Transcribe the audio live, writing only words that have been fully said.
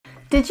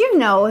Did you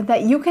know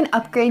that you can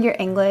upgrade your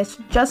English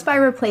just by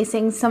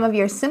replacing some of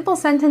your simple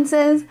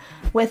sentences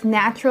with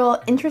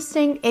natural,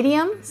 interesting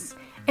idioms?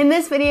 In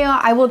this video,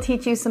 I will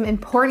teach you some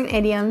important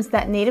idioms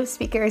that native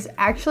speakers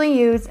actually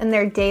use in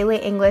their daily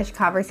English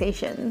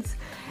conversations.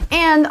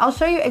 And I'll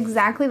show you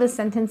exactly the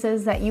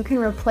sentences that you can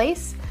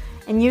replace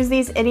and use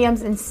these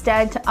idioms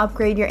instead to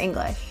upgrade your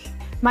English.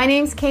 My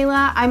name's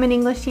Kayla. I'm an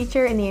English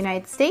teacher in the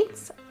United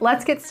States.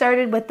 Let's get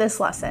started with this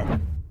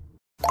lesson.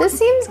 This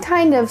seems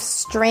kind of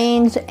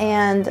strange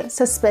and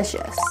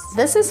suspicious.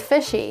 This is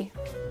fishy.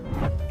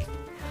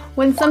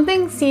 When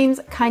something seems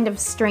kind of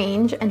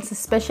strange and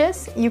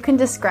suspicious, you can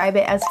describe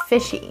it as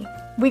fishy.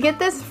 We get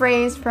this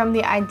phrase from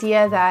the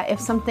idea that if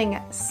something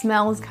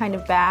smells kind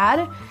of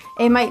bad,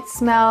 it might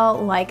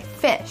smell like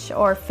fish,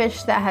 or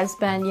fish that has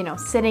been,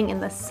 sitting in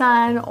the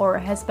sun or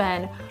has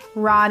been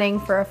rotting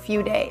for a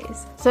few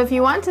days. So if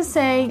you want to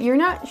say you're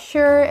not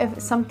sure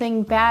if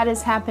something bad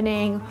is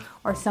happening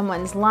or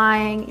someone's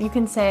lying, you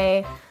can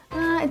say,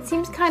 it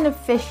seems kind of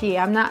fishy,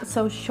 I'm not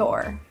so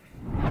sure.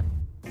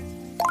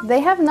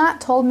 They have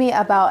not told me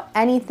about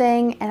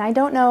anything and I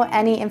don't know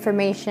any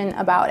information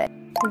about it.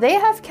 They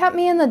have kept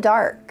me in the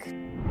dark.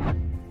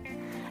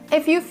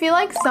 If you feel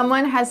like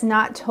someone has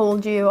not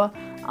told you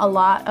a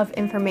lot of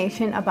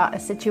information about a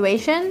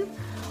situation,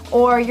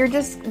 or you're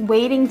just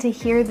waiting to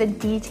hear the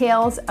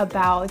details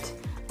about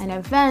an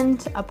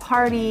event, a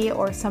party,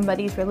 or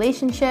somebody's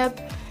relationship,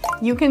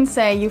 you can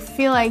say you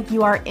feel like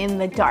you are in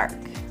the dark.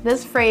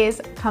 This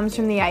phrase comes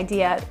from the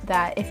idea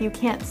that if you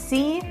can't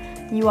see,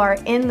 you are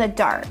in the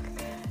dark.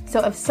 So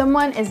if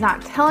someone is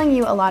not telling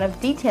you a lot of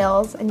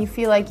details and you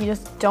feel like you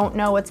just don't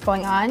know what's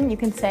going on, you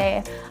can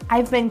say,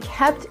 I've been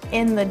kept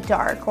in the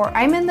dark, or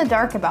I'm in the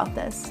dark about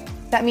this.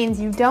 That means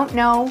you don't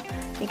know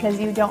because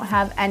you don't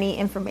have any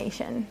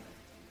information.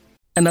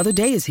 Another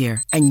day is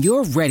here, and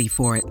you're ready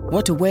for it.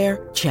 What to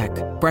wear? Check.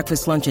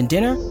 Breakfast, lunch, and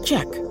dinner?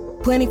 Check.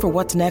 Planning for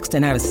what's next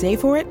and how to save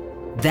for it?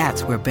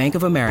 That's where Bank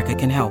of America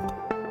can help.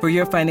 For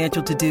your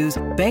financial to-dos,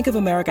 Bank of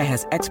America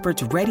has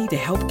experts ready to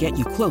help get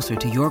you closer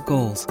to your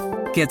goals.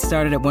 Get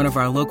started at one of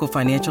our local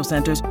financial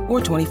centers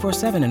or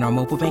 24/7 in our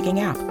mobile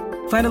banking app.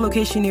 Find a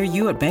location near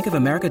you at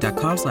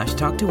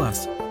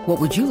bankofamerica.com/talktous. What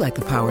would you like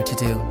the power to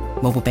do?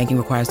 Mobile banking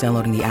requires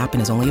downloading the app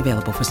and is only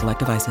available for select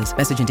devices.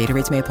 Message and data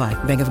rates may apply.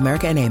 Bank of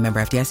America N.A., member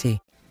FDIC.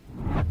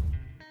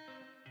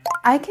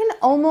 I can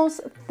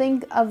almost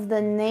think of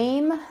the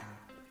name,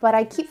 but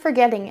I keep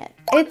forgetting it.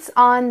 It's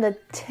on the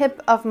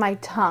tip of my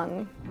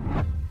tongue.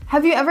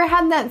 Have you ever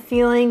had that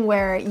feeling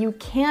where you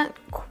can't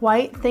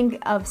quite think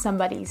of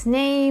somebody's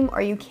name,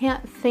 or you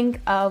can't think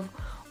of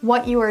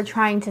what you were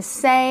trying to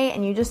say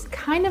and you just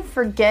kind of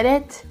forget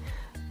it,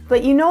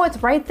 but you know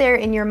it's right there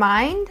in your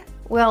mind?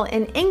 Well,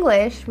 in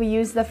English, we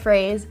use the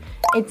phrase,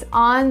 it's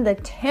on the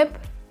tip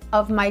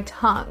of my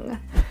tongue.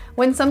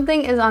 When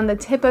something is on the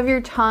tip of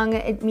your tongue,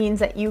 it means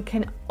that you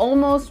can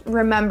almost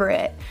remember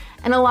it.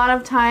 And a lot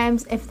of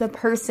times, if the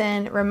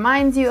person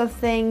reminds you of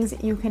things,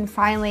 you can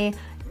finally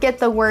get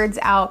the words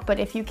out. But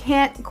if you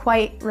can't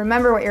quite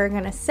remember what you're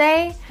gonna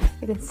say,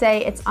 you could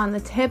say it's on the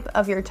tip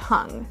of your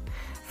tongue.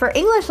 For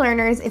English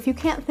learners, if you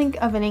can't think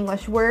of an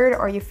English word,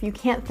 or if you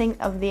can't think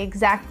of the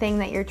exact thing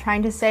that you're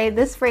trying to say,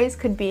 this phrase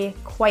could be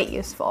quite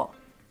useful.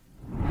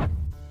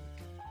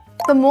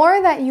 The more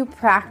that you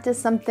practice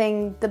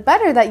something, the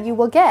better that you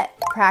will get.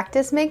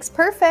 Practice makes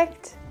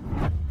perfect.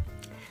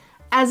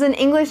 As an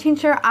English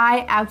teacher,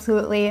 I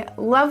absolutely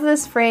love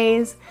this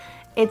phrase.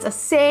 It's a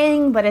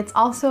saying, but it's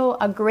also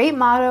a great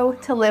motto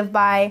to live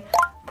by.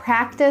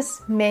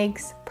 Practice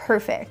makes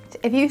perfect.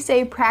 If you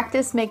say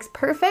practice makes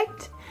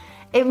perfect,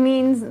 it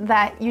means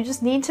that you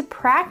just need to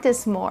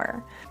practice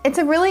more. It's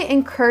a really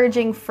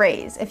encouraging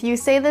phrase. If you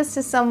say this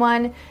to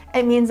someone,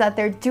 it means that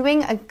they're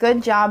doing a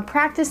good job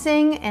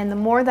practicing, and the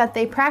more that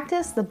they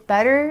practice, the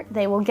better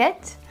they will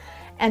get,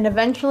 and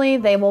eventually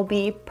they will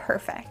be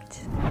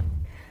perfect.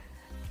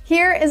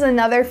 Here is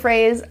another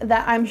phrase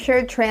that I'm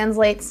sure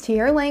translates to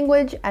your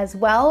language as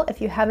well if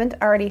you haven't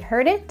already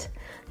heard it.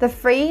 The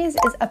phrase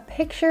is, a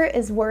picture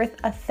is worth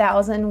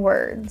 1,000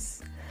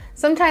 words.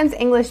 Sometimes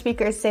English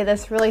speakers say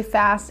this really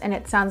fast and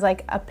it sounds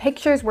like a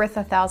picture's worth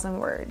 1,000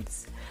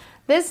 words.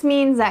 This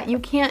means that you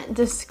can't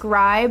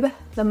describe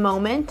the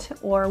moment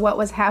or what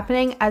was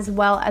happening as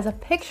well as a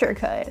picture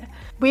could.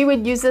 We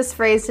would use this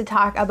phrase to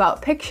talk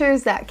about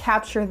pictures that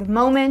capture the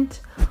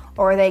moment,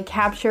 or they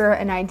capture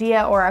an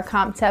idea or a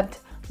concept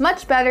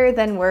much better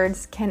than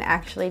words can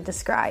actually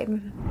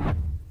describe.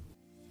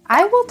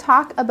 I will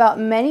talk about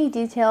many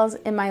details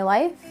in my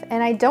life,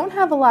 and I don't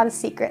have a lot of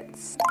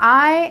secrets.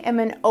 I am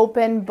an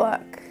open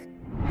book.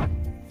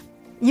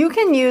 You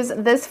can use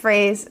this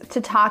phrase to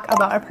talk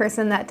about a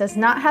person that does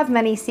not have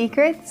many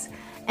secrets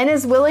and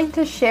is willing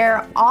to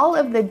share all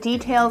of the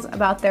details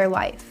about their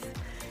life.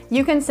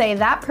 You can say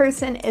that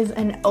person is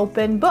an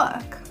open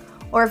book.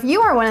 Or if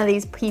you are one of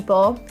these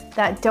people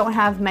that don't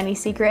have many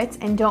secrets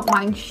and don't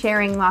mind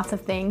sharing lots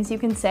of things, you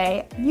can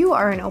say you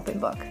are an open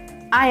book.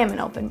 I am an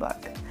open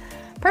book.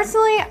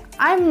 Personally,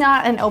 I'm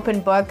not an open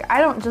book.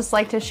 I don't just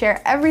like to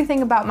share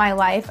everything about my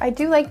life. I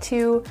do like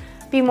to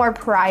be more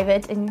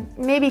private and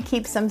maybe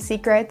keep some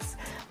secrets.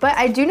 But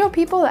I do know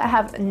people that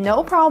have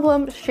no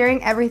problem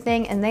sharing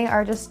everything and they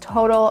are just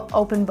total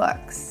open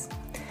books.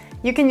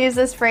 You can use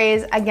this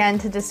phrase again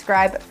to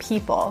describe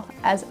people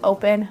as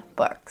open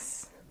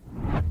books.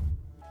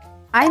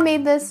 I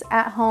made this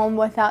at home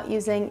without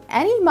using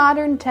any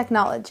modern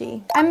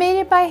technology. I made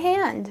it by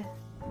hand.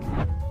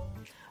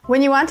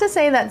 When you want to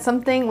say that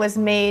something was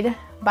made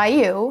by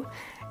you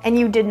and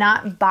you did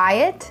not buy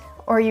it,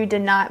 or you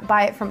did not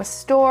buy it from a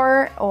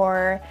store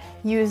or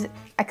use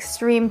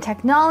extreme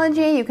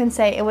technology, you can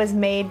say it was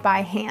made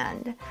by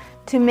hand.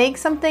 To make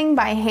something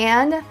by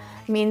hand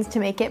means to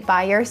make it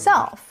by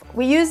yourself.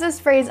 We use this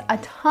phrase a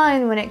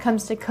ton when it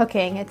comes to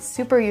cooking. It's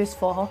super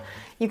useful.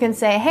 You can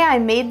say, hey, I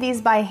made these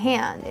by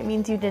hand. It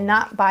means you did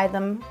not buy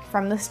them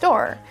from the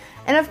store.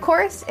 And of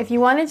course, if you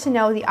wanted to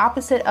know the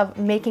opposite of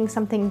making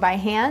something by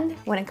hand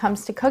when it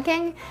comes to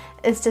cooking,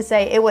 is to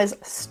say it was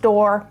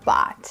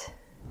store-bought.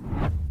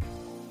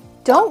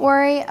 Don't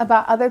worry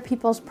about other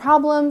people's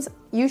problems.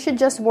 You should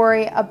just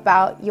worry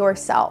about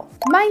yourself.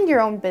 Mind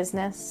your own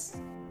business.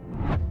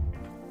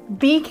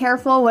 Be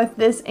careful with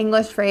this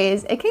English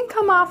phrase. It can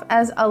come off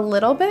as a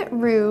little bit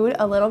rude,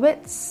 a little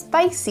bit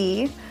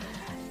spicy.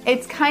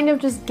 It's kind of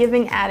just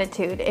giving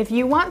attitude. If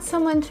you want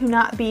someone to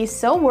not be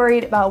so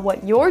worried about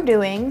what you're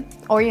doing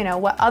or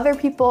what other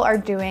people are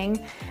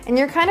doing, and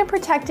you're kind of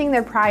protecting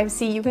their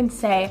privacy, you can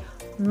say,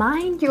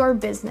 mind your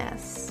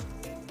business.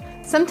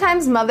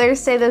 Sometimes mothers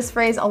say this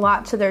phrase a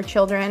lot to their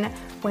children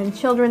when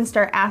children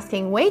start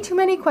asking way too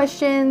many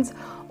questions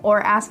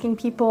or asking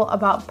people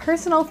about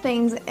personal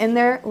things in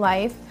their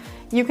life.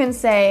 You can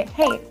say,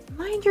 hey,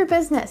 mind your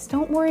business,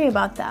 don't worry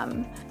about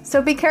them.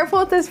 So be careful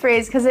with this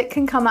phrase because it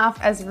can come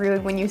off as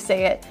rude when you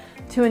say it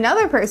to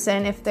another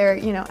person. If they're,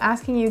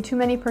 asking you too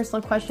many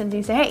personal questions,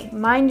 you say, hey,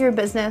 mind your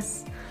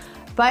business.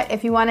 But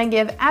if you want to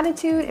give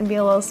attitude and be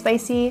a little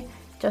spicy,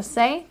 just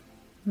say,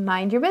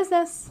 mind your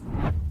business.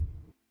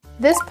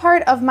 This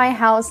part of my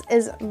house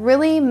is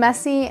really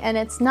messy and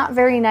it's not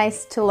very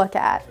nice to look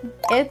at.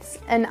 It's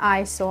an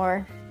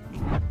eyesore.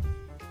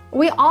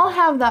 We all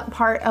have that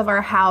part of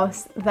our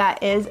house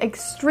that is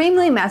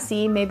extremely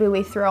messy. Maybe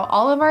we throw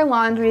all of our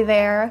laundry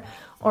there,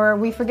 or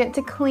we forget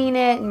to clean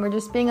it and we're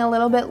just being a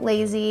little bit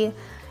lazy.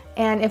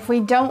 And if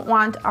we don't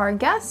want our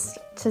guests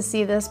to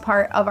see this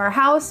part of our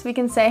house, we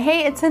can say,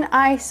 hey, it's an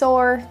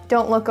eyesore,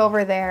 don't look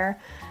over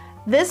there.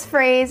 This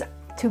phrase,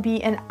 to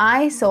be an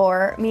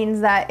eyesore,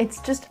 means that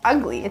it's just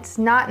ugly. It's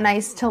not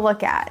nice to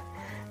look at.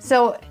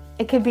 So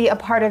it could be a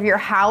part of your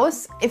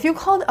house. If you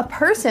called a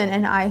person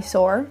an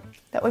eyesore,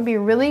 that would be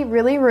really,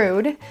 really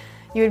rude.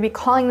 You would be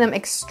calling them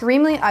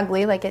extremely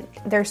ugly,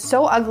 they're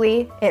so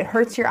ugly, it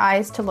hurts your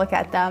eyes to look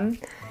at them.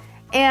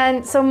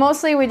 And so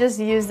mostly we just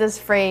use this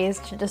phrase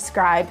to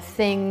describe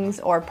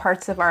things or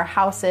parts of our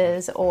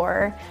houses,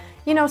 or,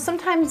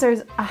 sometimes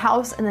there's a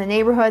house in the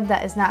neighborhood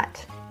that is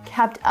not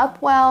kept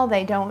up well.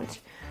 They don't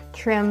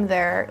trim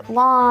their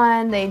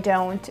lawn, they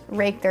don't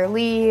rake their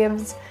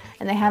leaves,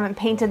 and they haven't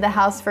painted the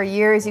house for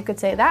years. You could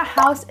say that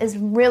house is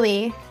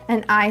really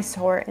an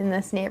eyesore in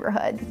this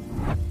neighborhood.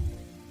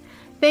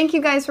 Thank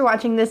you guys for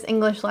watching this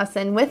English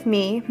lesson with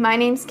me. My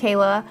name's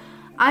Kayla.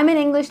 I'm an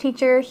English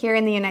teacher here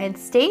in the United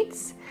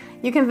States.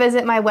 You can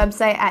visit my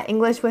website at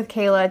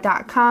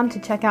englishwithkayla.com to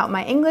check out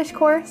my English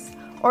course,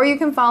 or you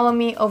can follow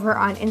me over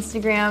on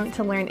Instagram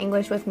to learn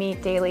English with me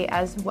daily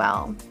as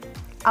well.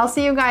 I'll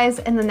see you guys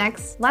in the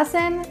next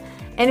lesson.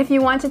 And if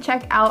you want to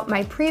check out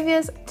my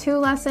previous 2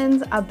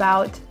 lessons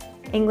about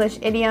English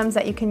idioms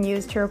that you can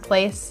use to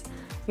replace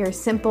your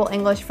simple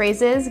English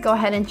phrases, go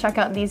ahead and check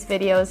out these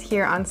videos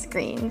here on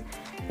screen.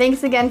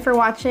 Thanks again for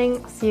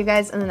watching. See you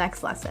guys in the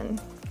next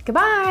lesson.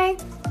 Goodbye!